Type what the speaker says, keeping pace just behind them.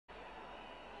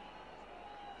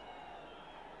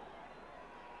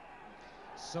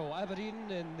So Aberdeen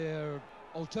in their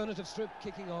alternative strip,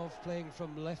 kicking off, playing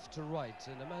from left to right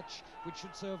in a match which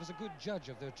should serve as a good judge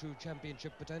of their true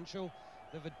championship potential.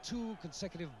 They've had two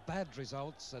consecutive bad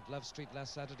results at Love Street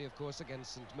last Saturday, of course,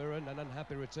 against St Mirren, an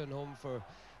unhappy return home for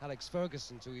Alex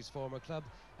Ferguson to his former club,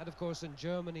 and of course in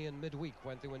Germany in midweek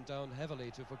when they went down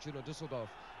heavily to Fortuna Düsseldorf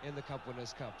in the Cup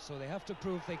Winners' Cup. So they have to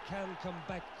prove they can come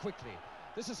back quickly.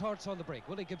 This is Hearts on the break.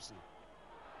 Willie Gibson.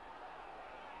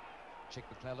 Chick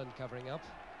McClellan covering up.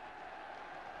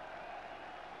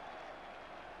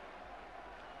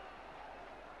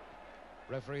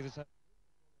 Referee this time.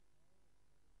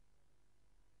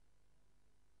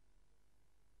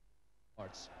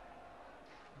 Hearts.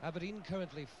 Aberdeen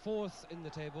currently fourth in the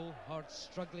table. Hearts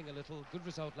struggling a little. Good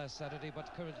result last Saturday,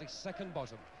 but currently second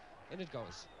bottom. In it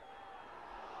goes.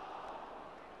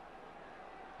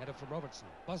 Header from Robertson.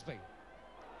 Busby.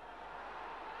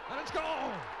 And it's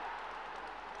goal!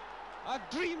 A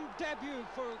dream debut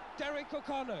for Derek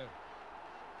O'Connor.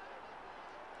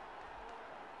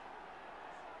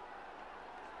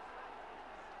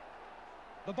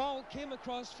 The ball came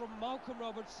across from Malcolm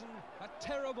Robertson, a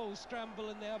terrible scramble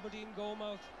in the Aberdeen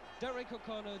goalmouth. Derek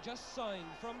O'Connor just signed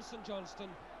from St Johnstone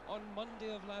on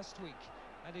Monday of last week,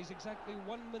 and he's exactly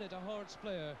 1 minute a Hearts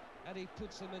player, and he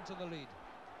puts him into the lead.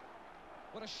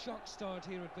 What a shock start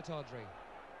here at Pittodrie.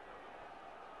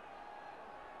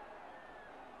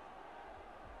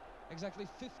 Exactly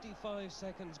 55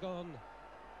 seconds gone,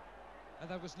 and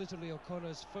that was literally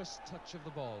O'Connor's first touch of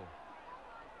the ball.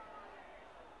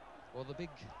 Well, the big,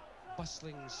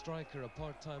 bustling striker, a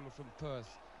part-timer from Perth,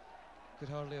 could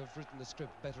hardly have written the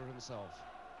script better himself.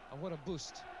 And what a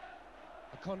boost,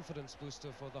 a confidence booster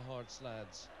for the Hearts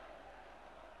lads.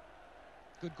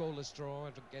 Good goalless draw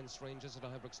against Rangers at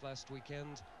Ibrox last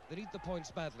weekend. They need the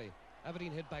points badly.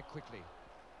 Aberdeen hit back quickly.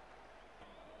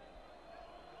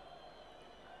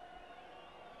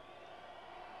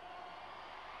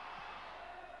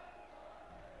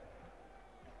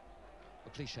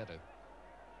 McLeish header.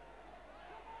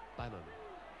 Bannon,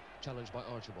 challenged by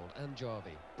Archibald and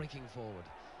Jarvie, breaking forward.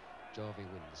 Jarvie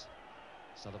wins.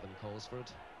 Sullivan calls for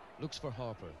it, looks for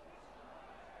Harper.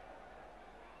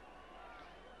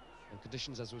 And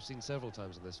conditions, as we've seen several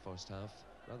times in this first half,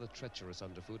 rather treacherous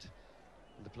underfoot,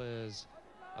 and the players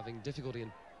having difficulty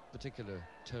in particular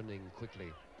turning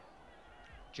quickly.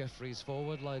 Jeffries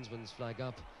forward, linesman's flag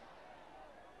up.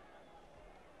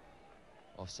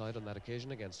 Offside on that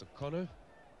occasion against O'Connor.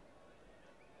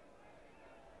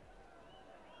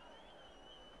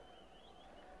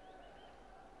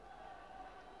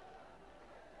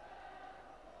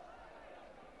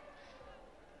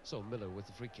 So Miller with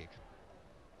the free kick.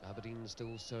 Aberdeen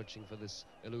still searching for this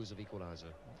elusive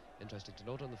equaliser. Interesting to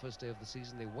note, on the first day of the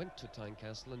season they went to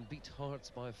Tynecastle and beat Hearts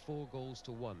by 4-1.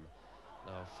 Now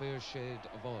a fair shade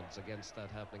of odds against that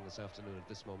happening this afternoon at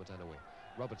this moment anyway.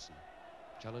 Robertson,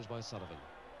 challenged by Sullivan.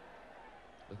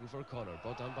 Looking for O'Connor,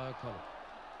 brought down by O'Connor.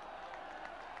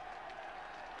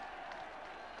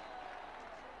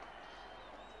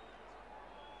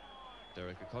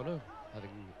 Derek O'Connor having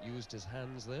used his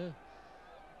hands there.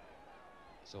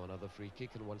 So another free kick,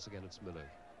 and once again it's Miller.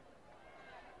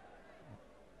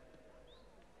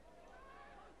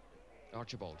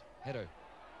 Archibald, header,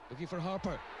 looking for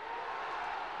Harper.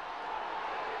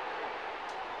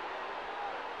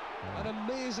 An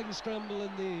amazing scramble in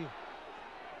the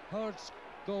Hearts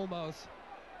goalmouth.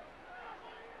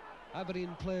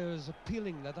 Aberdeen players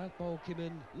appealing that that ball came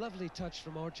in. Lovely touch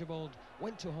from Archibald,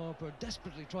 went to Harper,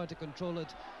 desperately tried to control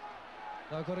it.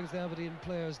 Now, according to the Aberdeen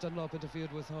players, Dunlop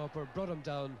interfered with Harper, brought him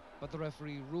down, but the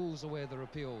referee rules away their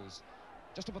appeals.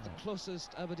 Just about the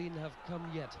closest Aberdeen have come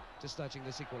yet to snatching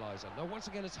this equaliser. Now, once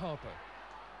again, it's Harper.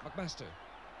 McMaster.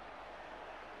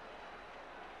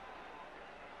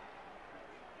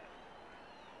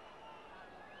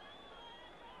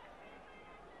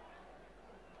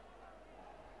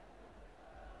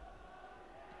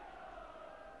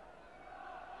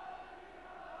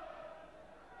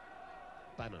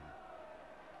 Bannon.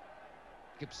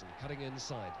 Gibson cutting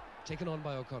inside, taken on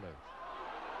by O'Connor.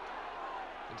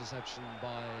 Interception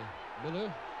by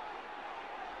Miller.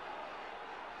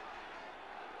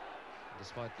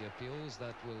 Despite the appeals,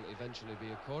 that will eventually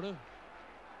be a corner.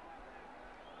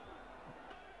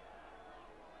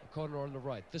 A corner on the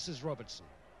right. This is Robertson.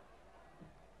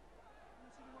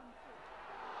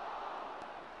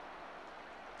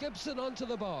 Gibson onto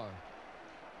the bar.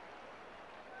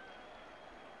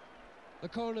 The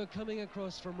corner coming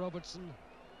across from Robertson.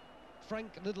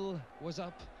 Frank Little was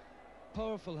up,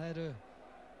 powerful header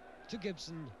to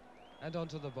Gibson and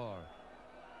onto the bar.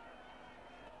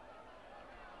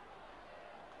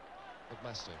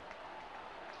 McMaster.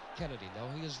 Kennedy. Now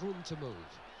he has room to move.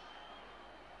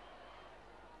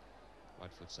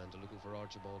 Right foot centre, looking for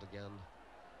Archibald again.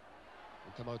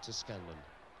 And come out to Scanlon.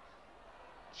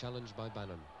 Challenged by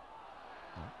Bannon.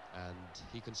 And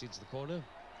he concedes the corner.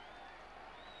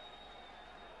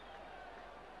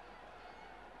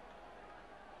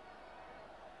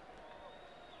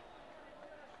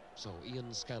 So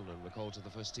Ian Scanlon recalled to the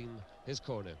first team, his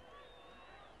corner.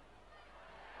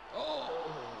 Oh!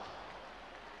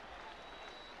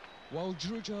 While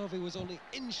Drew Jarvie was only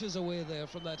inches away there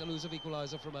from that elusive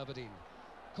equaliser from Aberdeen.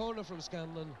 Corner from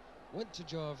Scanlon, went to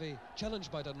Jarvie,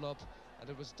 challenged by Dunlop, and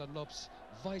it was Dunlop's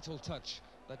vital touch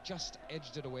that just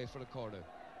edged it away for a corner.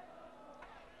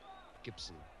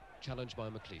 Gibson, challenged by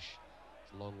McLeish.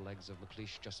 The long legs of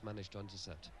McLeish just managed to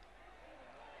intercept.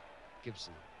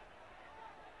 Gibson.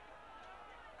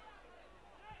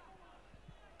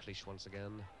 McLeish once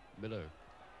again. Miller.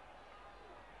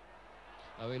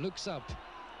 Now he looks up.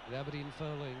 The Aberdeen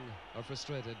fouling are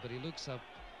frustrated, but he looks up.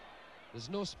 There's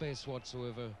no space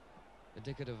whatsoever,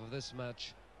 indicative of this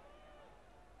match.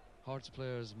 Hearts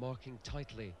players marking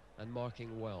tightly and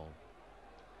marking well.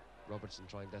 Robertson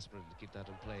trying desperately to keep that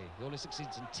in play. He only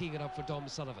succeeds in teeing it up for Dom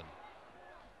Sullivan.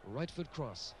 Right foot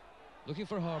cross. Looking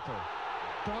for Harper.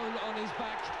 Brown on his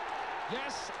back.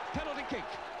 Yes, penalty kick.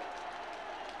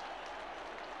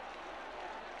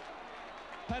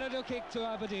 Penalty kick to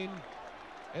Aberdeen.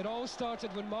 It all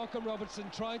started when Malcolm Robertson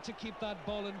tried to keep that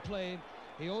ball in play.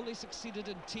 He only succeeded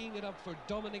in teeing it up for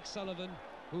Dominic Sullivan,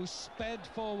 who sped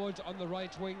forward on the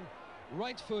right wing.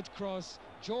 Right foot cross.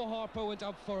 Joe Harper went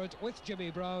up for it with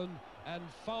Jimmy Brown and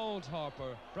fouled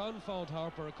Harper. Brown fouled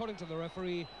Harper, according to the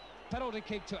referee. Penalty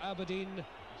kick to Aberdeen.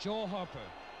 Joe Harper,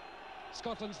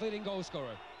 Scotland's leading goal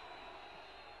scorer.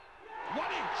 1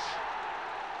 inch!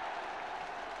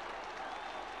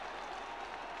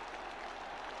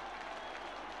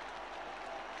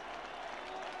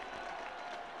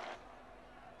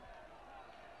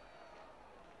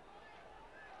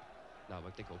 Now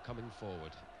McNichol coming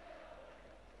forward.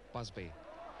 Busby.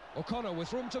 O'Connor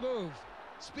with room to move.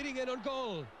 Speeding in on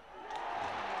goal.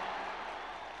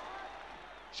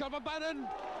 Shot by Bannon.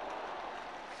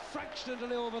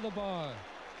 Fractionally over the bar.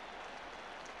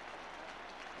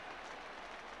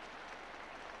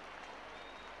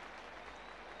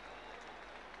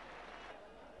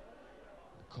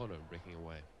 O'Connor breaking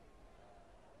away.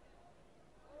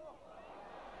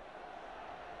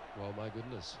 Well, my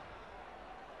goodness.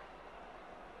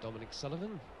 Dominic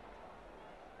Sullivan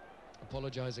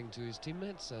apologising to his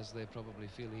teammates, as they probably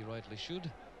feel he rightly should.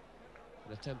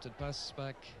 An attempted pass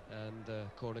back, and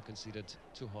corner conceded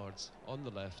to Hearts on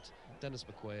the left. Dennis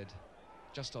McQuaid,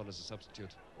 just on as a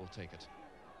substitute, will take it.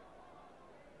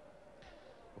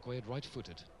 McQuaid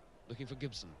right-footed, looking for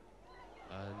Gibson,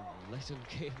 and let him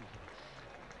came.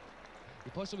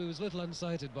 He possibly was a little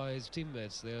unsighted by his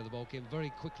teammates there. The ball came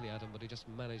very quickly at him, but he just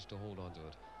managed to hold on to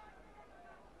it.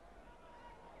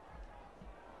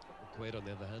 McQuaid, on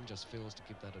the other hand, just fails to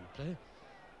keep that in play.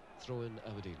 Throw in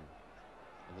Aberdeen,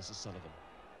 and this is Sullivan.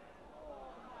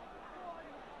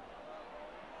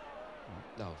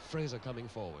 Now Fraser coming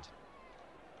forward.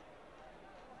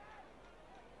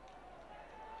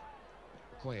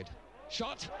 McQuaid,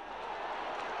 shot.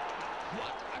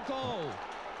 What a goal!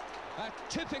 A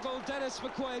typical Dennis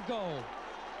McQuaid goal.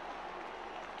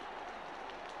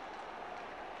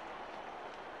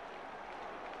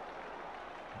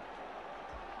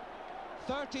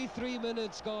 "33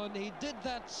 minutes gone." He did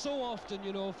that so often,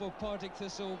 you know, for Partick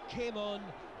Thistle. Came on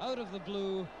out of the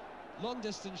blue, long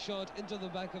distance shot into the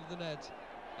back of the net,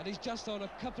 and he's just on a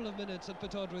couple of minutes at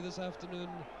Pittodrie this afternoon,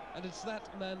 and it's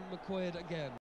that man McQuaid again.